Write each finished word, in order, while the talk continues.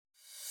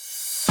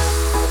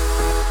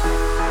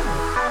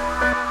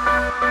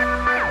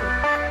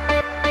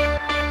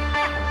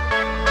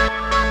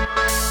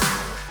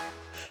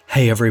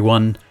Hey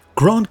everyone,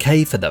 Grant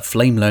K for the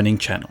Flame Learning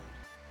channel.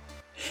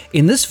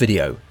 In this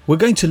video, we're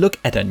going to look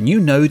at a new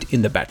node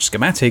in the batch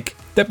schematic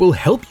that will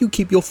help you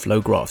keep your flow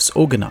graphs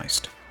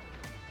organized.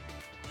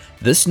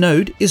 This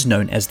node is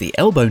known as the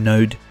elbow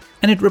node,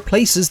 and it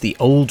replaces the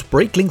old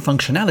break-link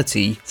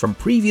functionality from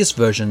previous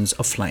versions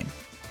of Flame.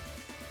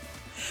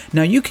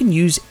 Now you can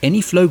use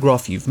any flow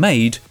graph you've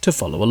made to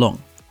follow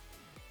along.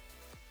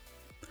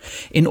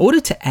 In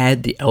order to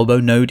add the elbow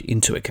node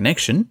into a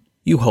connection,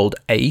 you hold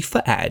A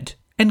for add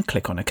and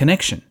click on a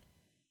connection.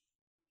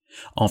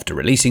 After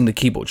releasing the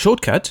keyboard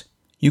shortcut,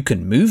 you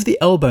can move the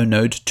elbow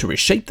node to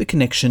reshape the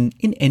connection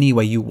in any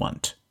way you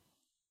want.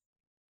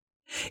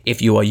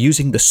 If you are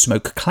using the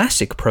Smoke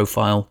Classic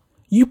profile,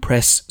 you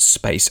press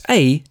space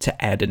A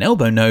to add an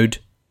elbow node,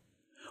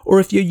 or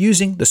if you're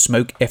using the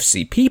Smoke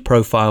FCP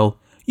profile,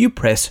 you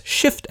press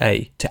Shift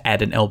A to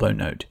add an elbow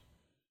node.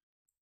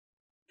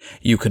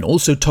 You can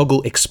also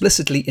toggle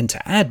explicitly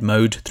into add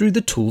mode through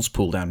the Tools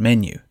pull-down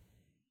menu.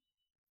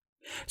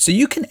 So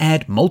you can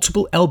add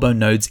multiple elbow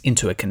nodes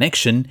into a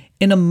connection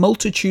in a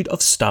multitude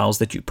of styles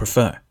that you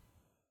prefer.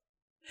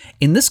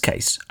 In this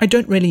case, I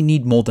don't really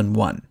need more than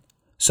one,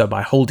 so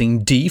by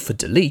holding D for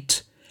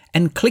delete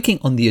and clicking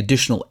on the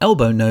additional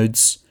elbow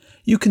nodes,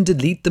 you can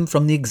delete them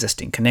from the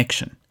existing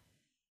connection.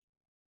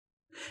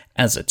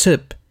 As a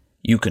tip,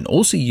 you can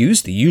also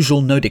use the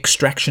usual node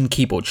extraction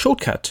keyboard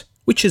shortcut,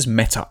 which is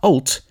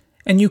Meta-Alt,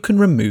 and you can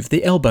remove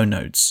the elbow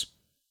nodes.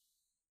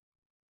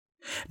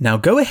 Now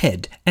go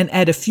ahead and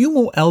add a few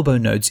more elbow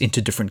nodes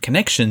into different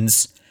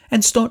connections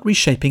and start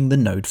reshaping the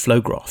node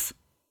flow graph.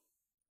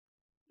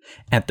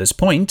 At this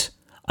point,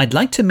 I'd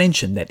like to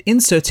mention that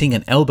inserting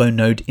an elbow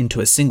node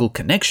into a single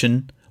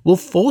connection will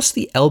force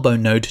the elbow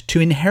node to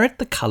inherit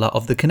the color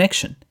of the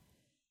connection.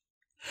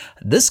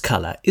 This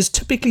color is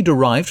typically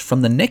derived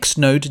from the next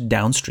node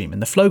downstream in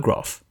the flow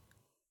graph.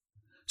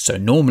 So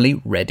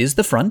normally red is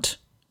the front,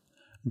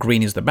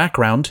 green is the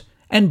background,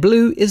 and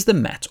blue is the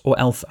matte or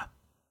alpha.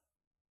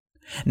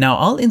 Now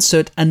I'll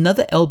insert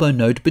another elbow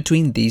node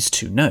between these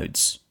two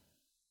nodes.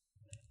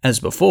 As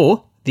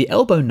before, the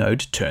elbow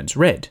node turns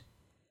red.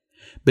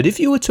 But if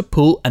you were to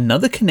pull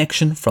another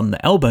connection from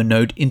the elbow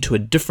node into a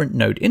different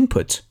node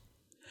input,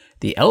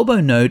 the elbow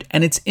node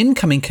and its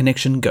incoming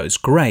connection goes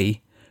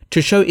grey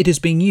to show it is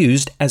being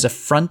used as a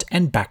front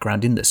and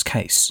background in this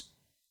case.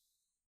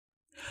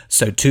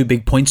 So two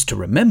big points to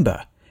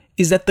remember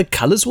is that the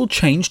colors will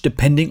change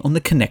depending on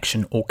the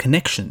connection or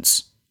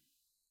connections.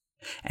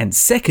 And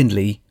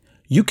secondly,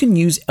 you can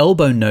use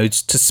elbow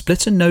nodes to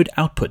split a node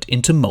output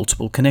into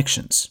multiple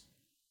connections.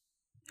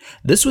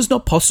 This was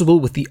not possible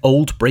with the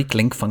old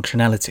break-link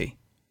functionality.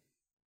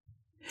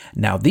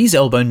 Now these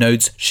elbow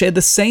nodes share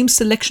the same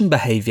selection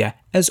behavior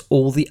as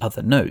all the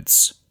other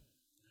nodes.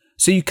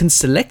 So you can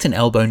select an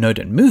elbow node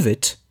and move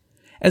it,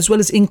 as well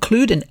as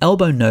include an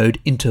elbow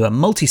node into a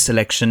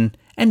multi-selection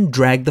and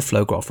drag the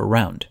flow graph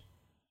around.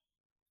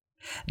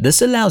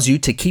 This allows you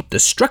to keep the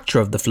structure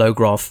of the flow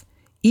graph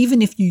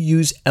even if you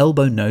use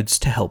elbow nodes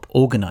to help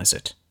organize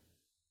it.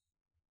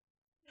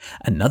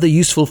 Another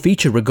useful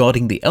feature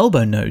regarding the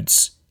elbow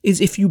nodes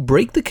is if you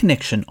break the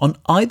connection on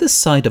either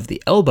side of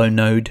the elbow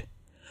node,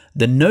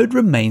 the node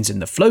remains in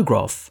the flow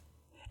graph,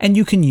 and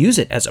you can use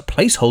it as a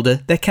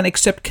placeholder that can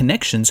accept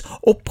connections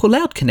or pull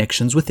out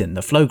connections within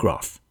the flow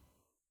graph.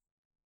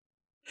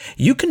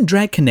 You can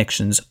drag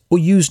connections or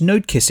use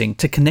node kissing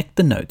to connect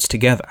the nodes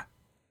together.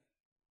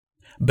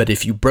 But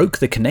if you broke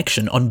the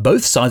connection on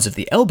both sides of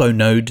the elbow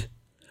node,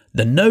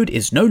 the node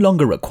is no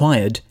longer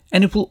required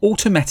and it will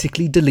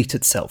automatically delete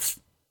itself.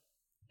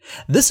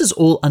 This is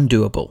all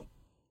undoable.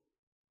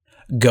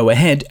 Go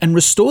ahead and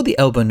restore the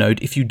elbow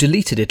node if you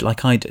deleted it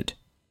like I did.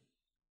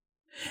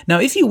 Now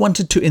if you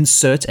wanted to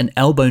insert an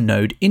elbow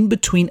node in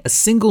between a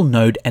single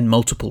node and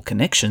multiple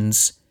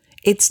connections,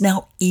 it's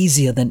now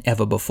easier than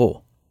ever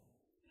before.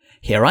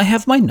 Here I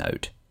have my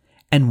node,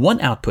 and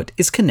one output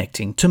is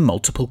connecting to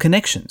multiple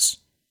connections.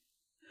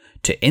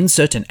 To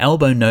insert an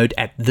elbow node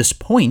at this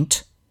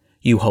point,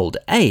 you hold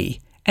A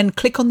and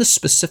click on the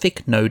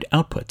specific node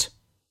output.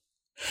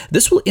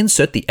 This will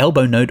insert the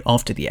elbow node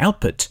after the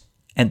output,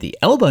 and the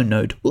elbow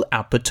node will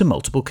output to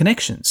multiple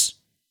connections.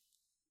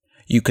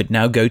 You could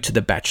now go to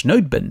the batch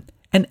node bin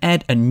and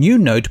add a new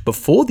node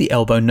before the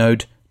elbow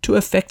node to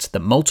affect the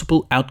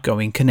multiple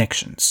outgoing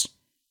connections.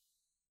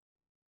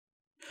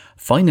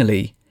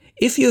 Finally,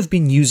 if you have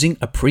been using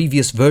a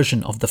previous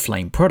version of the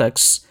Flame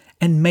products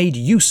and made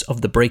use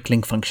of the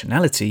break-link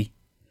functionality,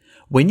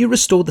 when you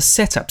restore the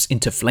setups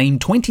into Flame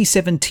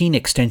 2017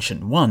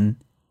 Extension 1,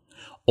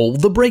 all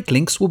the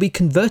break-links will be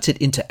converted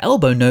into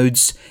elbow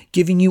nodes,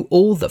 giving you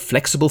all the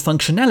flexible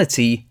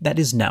functionality that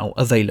is now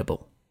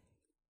available.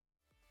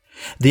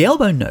 The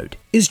elbow node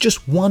is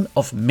just one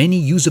of many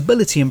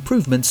usability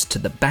improvements to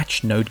the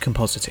batch node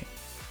compositing.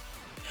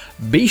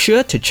 Be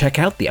sure to check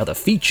out the other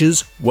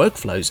features,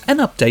 workflows, and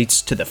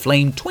updates to the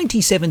Flame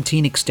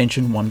 2017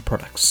 Extension 1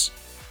 products.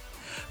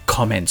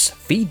 Comments,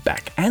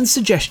 feedback, and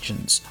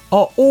suggestions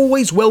are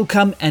always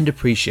welcome and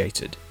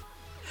appreciated.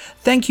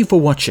 Thank you for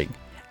watching,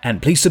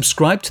 And please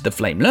subscribe to the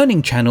Flame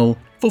Learning channel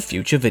for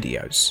future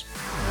videos.